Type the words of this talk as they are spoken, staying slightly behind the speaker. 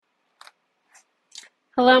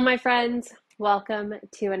Hello, my friends. Welcome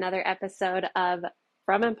to another episode of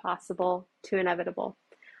From Impossible to Inevitable.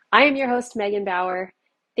 I am your host, Megan Bauer.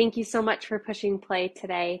 Thank you so much for pushing play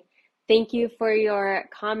today. Thank you for your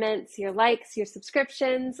comments, your likes, your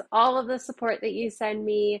subscriptions, all of the support that you send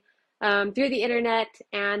me through the internet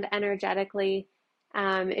and energetically.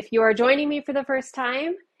 If you are joining me for the first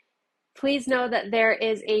time, please know that there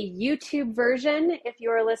is a YouTube version if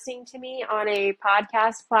you are listening to me on a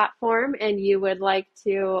podcast platform and you would like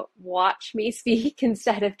to watch me speak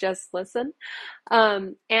instead of just listen.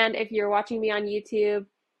 And if you're watching me on YouTube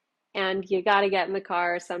and you got to get in the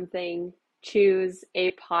car or something, choose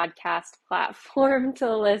a podcast platform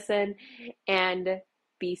to listen and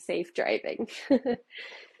be safe driving.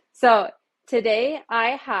 So today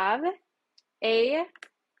I have a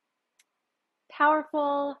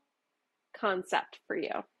powerful concept for you.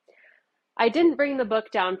 I didn't bring the book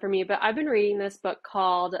down for me, but I've been reading this book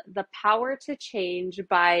called The Power to Change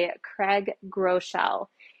by Craig Groeschel.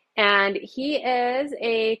 And he is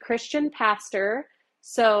a Christian pastor,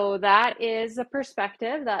 so that is a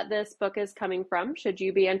perspective that this book is coming from. Should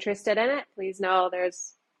you be interested in it, please know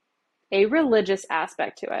there's a religious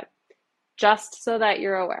aspect to it, just so that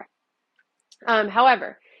you're aware.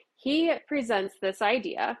 However, he presents this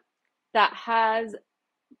idea that has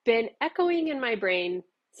been echoing in my brain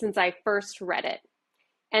since I first read it.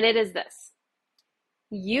 And it is this: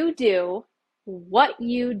 you do what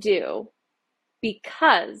you do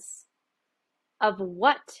because of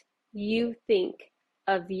what you think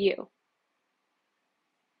of you.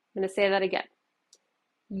 I'm going to say that again.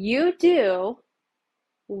 You do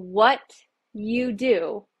what you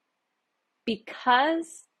do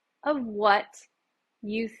because of what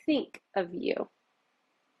you think of you.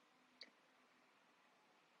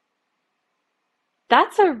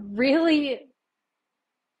 That's a really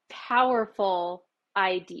powerful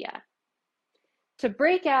idea. To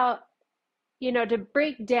break down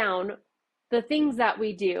the things that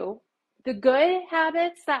we do, the good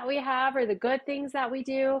habits that we have, or the good things that we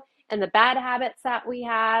do, and the bad habits that we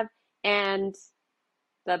have, and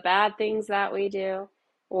the bad things that we do,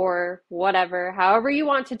 or whatever, however you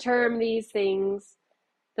want to term these things,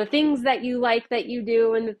 the things that you like that you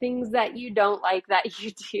do, and the things that you don't like that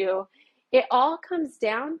you do. It all comes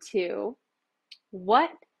down to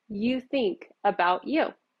what you think about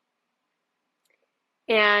you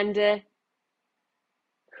and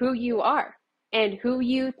who you are and who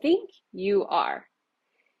you think you are.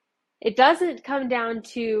 It doesn't come down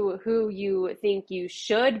to who you think you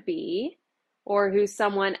should be or who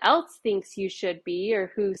someone else thinks you should be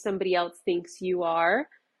or who somebody else thinks you are.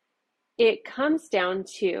 It comes down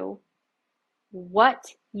to what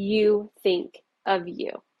you think of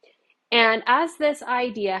you. And as this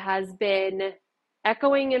idea has been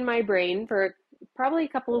echoing in my brain for probably a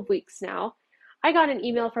couple of weeks now, I got an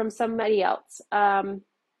email from somebody else. Can't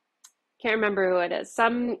remember who it is,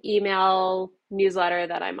 some email newsletter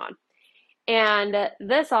that I'm on. And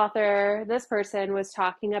this person was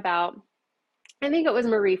talking about, I think it was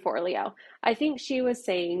Marie Forleo. I think she was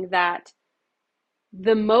saying that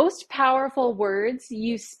the most powerful words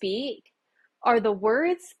you speak are the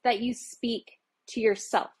words that you speak to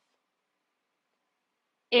yourself.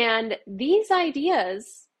 And these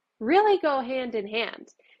ideas really go hand in hand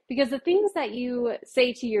because the things that you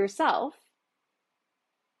say to yourself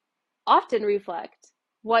often reflect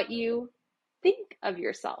what you think of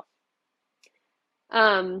yourself.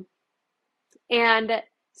 And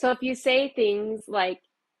so if you say things like,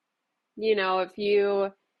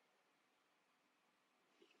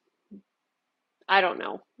 I don't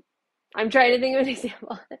know, I'm trying to think of an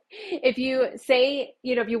example. If you say,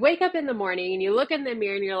 if you wake up in the morning and you look in the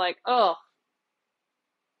mirror and you're like, oh,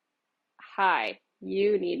 hi,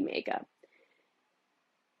 you need makeup.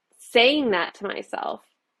 Saying that to myself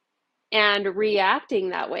and reacting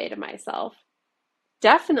that way to myself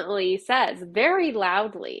definitely says very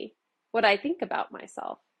loudly what I think about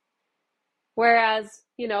myself. Whereas,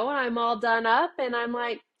 when I'm all done up and I'm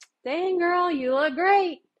like, dang girl, you look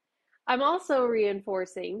great, I'm also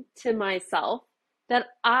reinforcing to myself that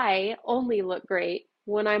I only look great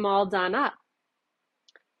when I'm all done up.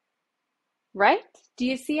 Right? Do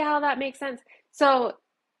you see how that makes sense? So,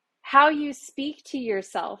 how you speak to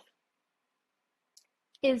yourself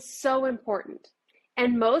is so important.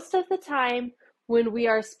 And most of the time, when we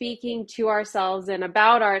are speaking to ourselves and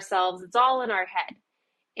about ourselves, it's all in our head.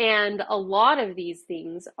 And a lot of these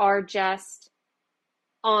things are just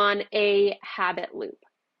on a habit loop.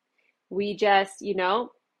 We just,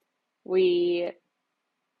 we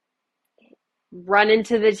run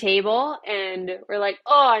into the table and we're like,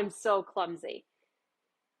 oh, I'm so clumsy.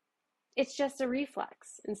 It's just a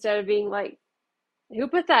reflex instead of being like, Who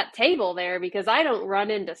put that table there? Because I don't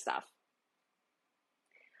run into stuff.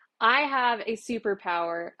 I have a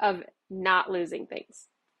superpower of not losing things.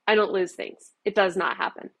 I don't lose things. It does not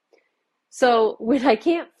happen. So when I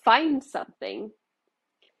can't find something,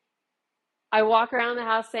 I walk around the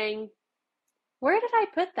house saying, where did I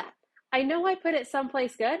put that? I know I put it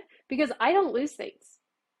someplace good because I don't lose things.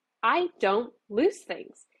 I don't lose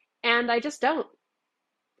things. And I just don't.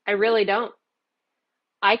 I really don't.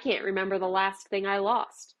 I can't remember the last thing I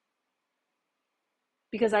lost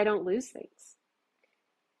because I don't lose things.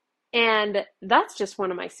 And that's just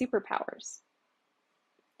one of my superpowers.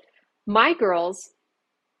 My girls,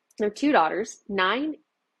 I have two daughters, 9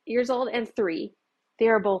 years old and 3. They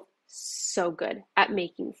are both so good at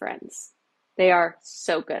making friends. They are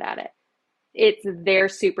so good at it. It's their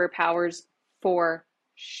superpowers for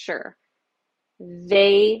sure.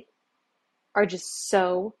 They are just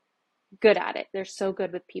so good at it. They're so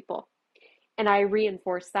good with people. And I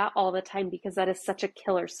reinforce that all the time because that is such a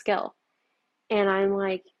killer skill. And I'm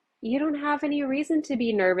like, you don't have any reason to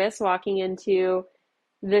be nervous walking into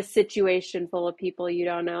this situation full of people you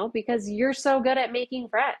don't know because you're so good at making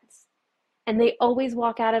friends. And they always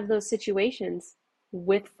walk out of those situations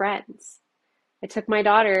with friends. I took my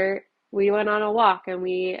daughter, we went on a walk and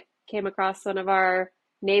we came across one of our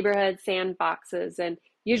neighborhood sandboxes. And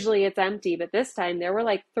usually it's empty, but this time there were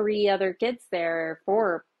like 3 other kids there,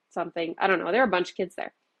 4 something. I don't know. There were a bunch of kids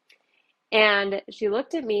there. And she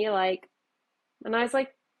looked at me like, and I was like,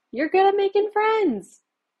 you're good at making friends.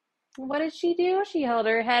 What did she do? She held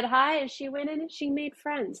her head high and she went in and she made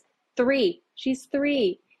friends. 3. She's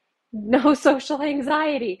 3. No social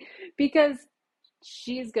anxiety because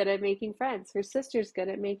she's good at making friends. Her sister's good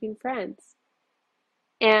at making friends.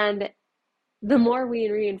 And the more we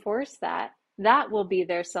reinforce that, that will be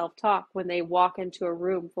their self-talk when they walk into a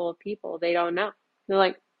room full of people they don't know. They're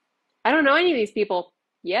like, I don't know any of these people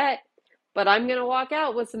yet, but I'm going to walk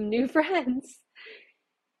out with some new friends.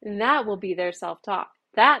 And that will be their self-talk.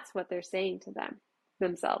 That's what they're saying to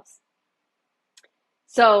themselves.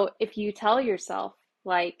 So if you tell yourself,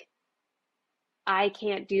 like, I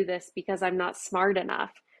can't do this because I'm not smart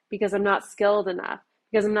enough, because I'm not skilled enough,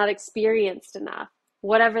 because I'm not experienced enough,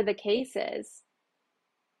 whatever the case is,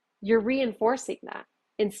 you're reinforcing that.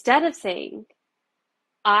 Instead of saying,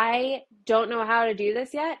 I don't know how to do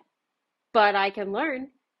this yet, but I can learn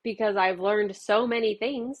because I've learned so many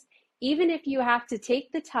things. Even if you have to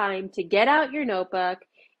take the time to get out your notebook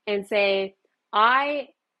and say, I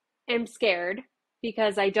am scared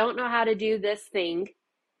because I don't know how to do this thing,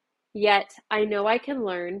 yet I know I can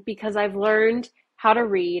learn because I've learned how to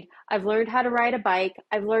read, I've learned how to ride a bike,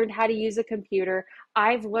 I've learned how to use a computer,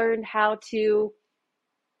 I've learned how to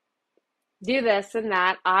do this and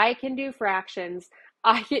that, I can do fractions.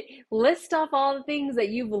 I list off all the things that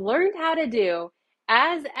you've learned how to do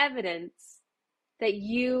as evidence that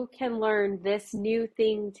you can learn this new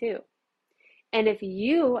thing too. And if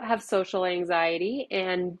you have social anxiety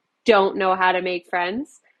and don't know how to make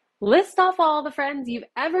friends, list off all the friends you've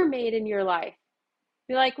ever made in your life.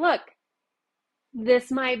 Be like, look,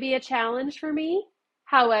 this might be a challenge for me.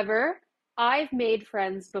 However, I've made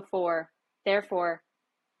friends before. Therefore,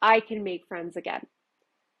 I can make friends again.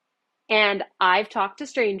 And I've talked to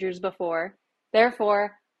strangers before.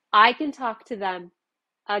 Therefore, I can talk to them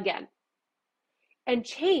again. And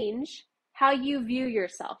change how you view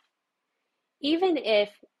yourself. Even if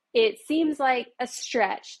it seems like a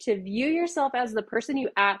stretch to view yourself as the person you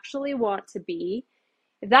actually want to be,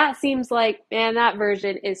 if that seems like, man, that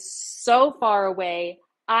version is so far away,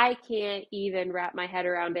 I can't even wrap my head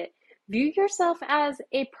around it. View yourself as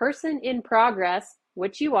a person in progress,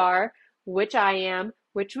 which you are, which I am,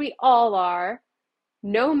 which we all are,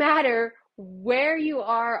 no matter where you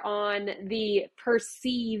are on the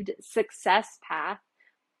perceived success path.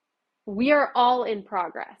 We are all in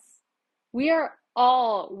progress. We are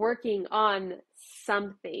all working on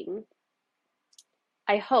something.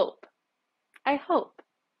 I hope. I hope.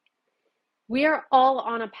 We are all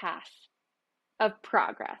on a path of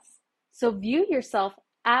progress. So view yourself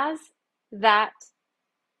as that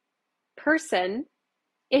person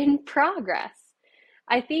in progress.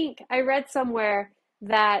 I think I read somewhere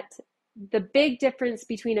that the big difference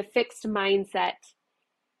between a fixed mindset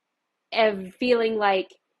of feeling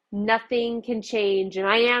like nothing can change and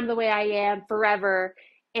I am the way I am forever,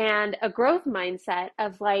 and a growth mindset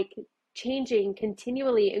of like changing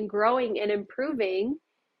continually and growing and improving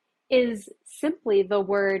is simply the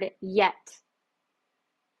word yet.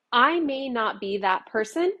 I may not be that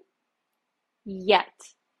person yet.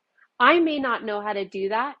 I may not know how to do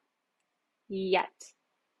that yet.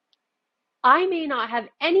 I may not have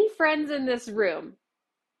any friends in this room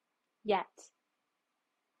yet.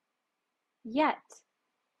 yet.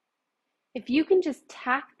 If you can just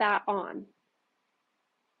tack that on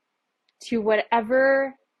to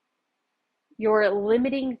whatever your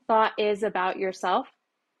limiting thought is about yourself,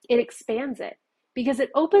 it expands it because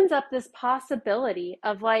it opens up this possibility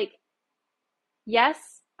of like, yes,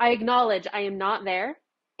 I acknowledge I am not there,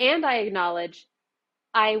 and I acknowledge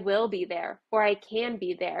I will be there or I can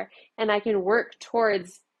be there, and I can work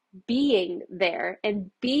towards being there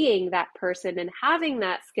and being that person and having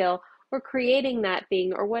that skill or creating that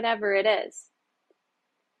thing or whatever it is.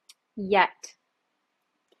 Yet,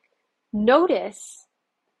 notice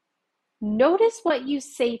what you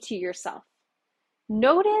say to yourself.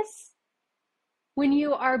 Notice when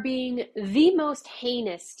you are being the most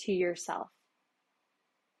heinous to yourself.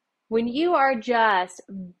 When you are just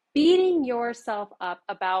beating yourself up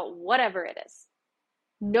about whatever it is.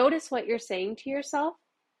 Notice what you're saying to yourself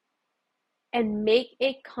and make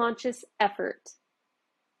a conscious effort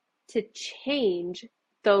to change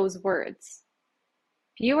those words.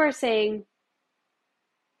 If you are saying,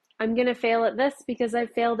 I'm going to fail at this because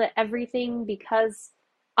I've failed at everything because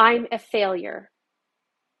I'm a failure.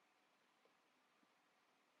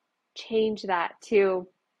 Change that to,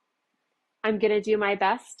 I'm going to do my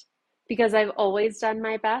best because I've always done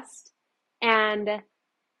my best and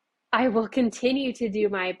I will continue to do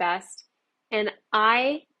my best. And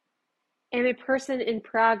I am a person in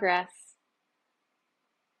progress.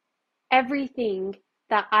 Everything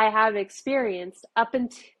that I have experienced up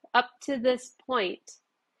to this point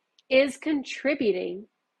is contributing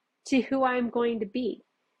to who I'm going to be,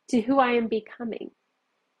 to who I am becoming.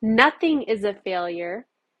 Nothing is a failure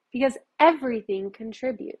because everything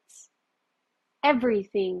contributes.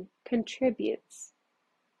 Everything contributes.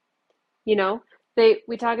 You know,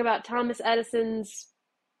 we talk about Thomas Edison's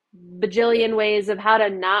bajillion ways of how to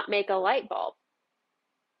not make a light bulb.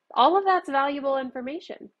 All of that's valuable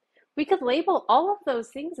information. We could label all of those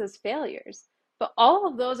things as failures, but all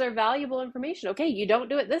of those are valuable information. Okay, you don't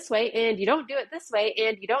do it this way, and you don't do it this way,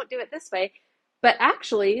 and you don't do it this way. But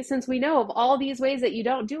actually, since we know of all these ways that you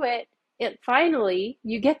don't do it, finally,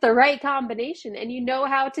 you get the right combination and you know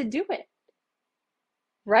how to do it.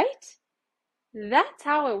 Right? That's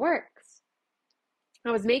how it works.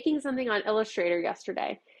 I was making something on Illustrator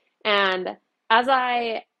yesterday, and as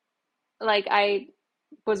I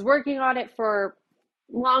was working on it for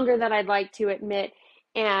longer than I'd like to admit.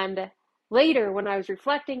 And later, when I was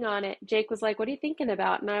reflecting on it, Jake was like, "What are you thinking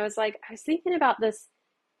about?" And I was like, "I was thinking about this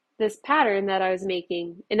pattern that I was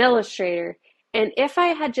making in Illustrator. And if I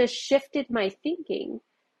had just shifted my thinking,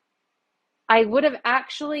 I would have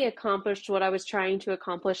actually accomplished what I was trying to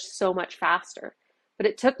accomplish so much faster. But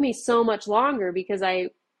it took me so much longer because I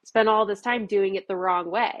spent all this time doing it the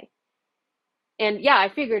wrong way. And yeah, I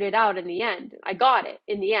figured it out in the end. I got it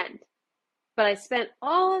in the end. But I spent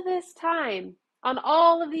all of this time on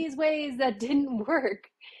all of these ways that didn't work.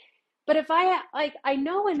 But if I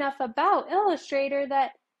know enough about Illustrator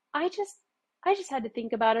that I just had to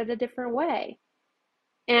think about it a different way.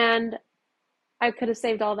 And I could have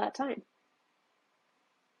saved all that time.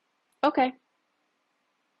 Okay.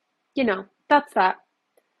 That's that.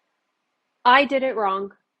 I did it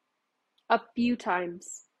wrong a few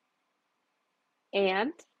times.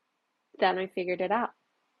 And then I figured it out.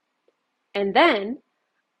 And then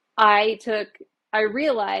I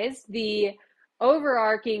realized the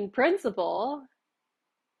overarching principle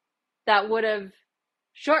that would have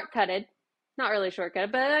shortcutted, not really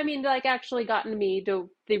shortcut, but I mean, like actually gotten me to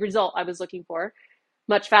the result I was looking for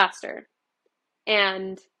much faster.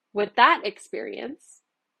 And with that experience,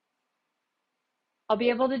 I'll be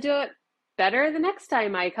able to do it better the next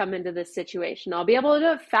time I come into this situation. I'll be able to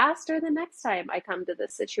do it faster the next time I come to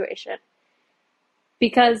this situation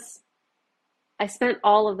because I spent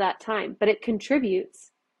all of that time, but it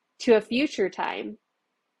contributes to a future time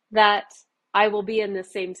that I will be in the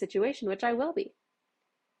same situation, which I will be.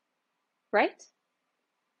 Right?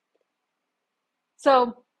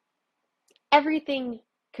 So everything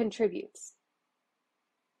contributes.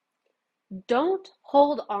 Don't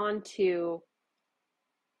hold on to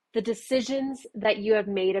the decisions that you have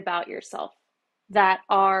made about yourself that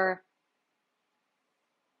are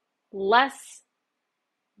less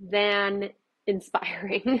than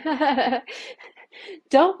inspiring.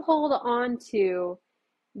 Don't hold on to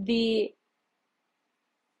the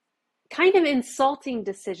kind of insulting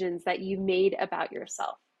decisions that you made about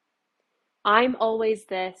yourself. I'm always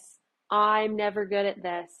this. I'm never good at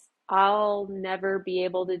this. I'll never be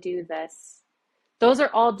able to do this. Those are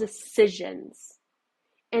all decisions.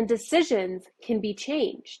 And decisions can be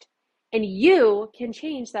changed. And you can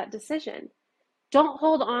change that decision. Don't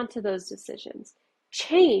hold on to those decisions.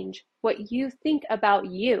 Change what you think about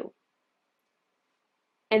you.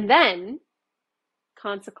 And then,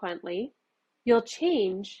 consequently, you'll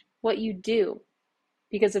change what you do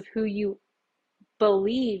because of who you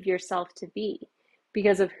believe yourself to be,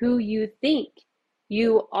 because of who you think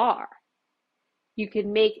you are. You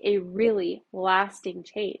can make a really lasting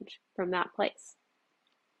change from that place.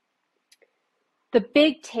 The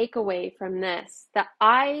big takeaway from this that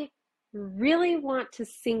I really want to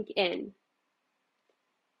sink in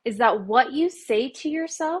is that what you say to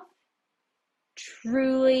yourself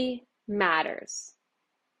truly matters.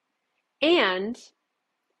 And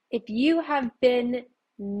if you have been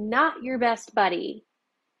not your best buddy,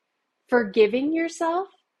 forgiving yourself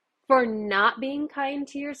for not being kind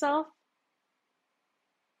to yourself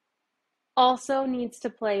also needs to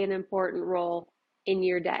play an important role in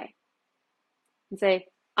your day. And say,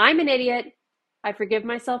 I'm an idiot. I forgive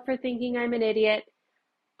myself for thinking I'm an idiot.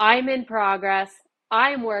 I'm in progress.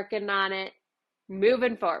 I'm working on it.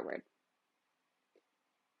 Moving forward.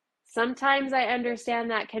 Sometimes I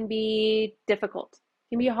understand that can be difficult.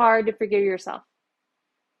 It can be hard to forgive yourself.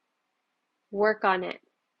 Work on it.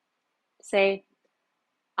 Say,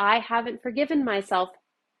 I haven't forgiven myself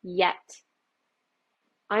yet.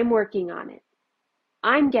 I'm working on it.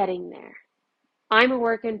 I'm getting there. I'm a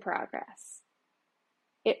work in progress.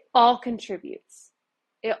 It all contributes.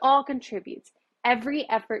 It all contributes. Every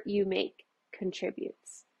effort you make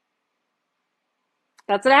contributes.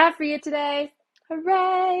 That's what I have for you today.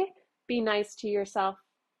 Hooray! Be nice to yourself.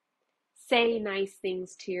 Say nice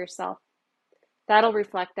things to yourself. That'll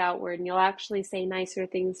reflect outward, and you'll actually say nicer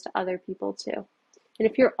things to other people too. And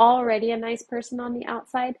if you're already a nice person on the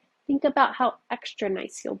outside, think about how extra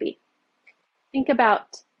nice you'll be. Think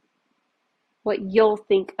about what you'll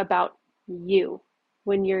think about you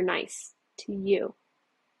when you're nice to you.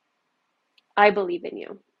 I believe in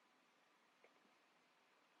you.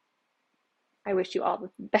 I wish you all the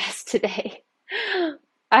best today.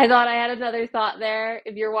 I thought I had another thought there.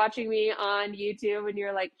 If you're watching me on YouTube and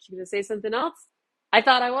you're like, she's going to say something else, I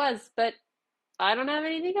thought I was, but I don't have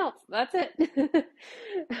anything else. That's it.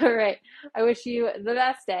 All right. I wish you the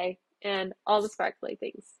best day and all the sparkly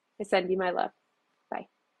things. I send you my love.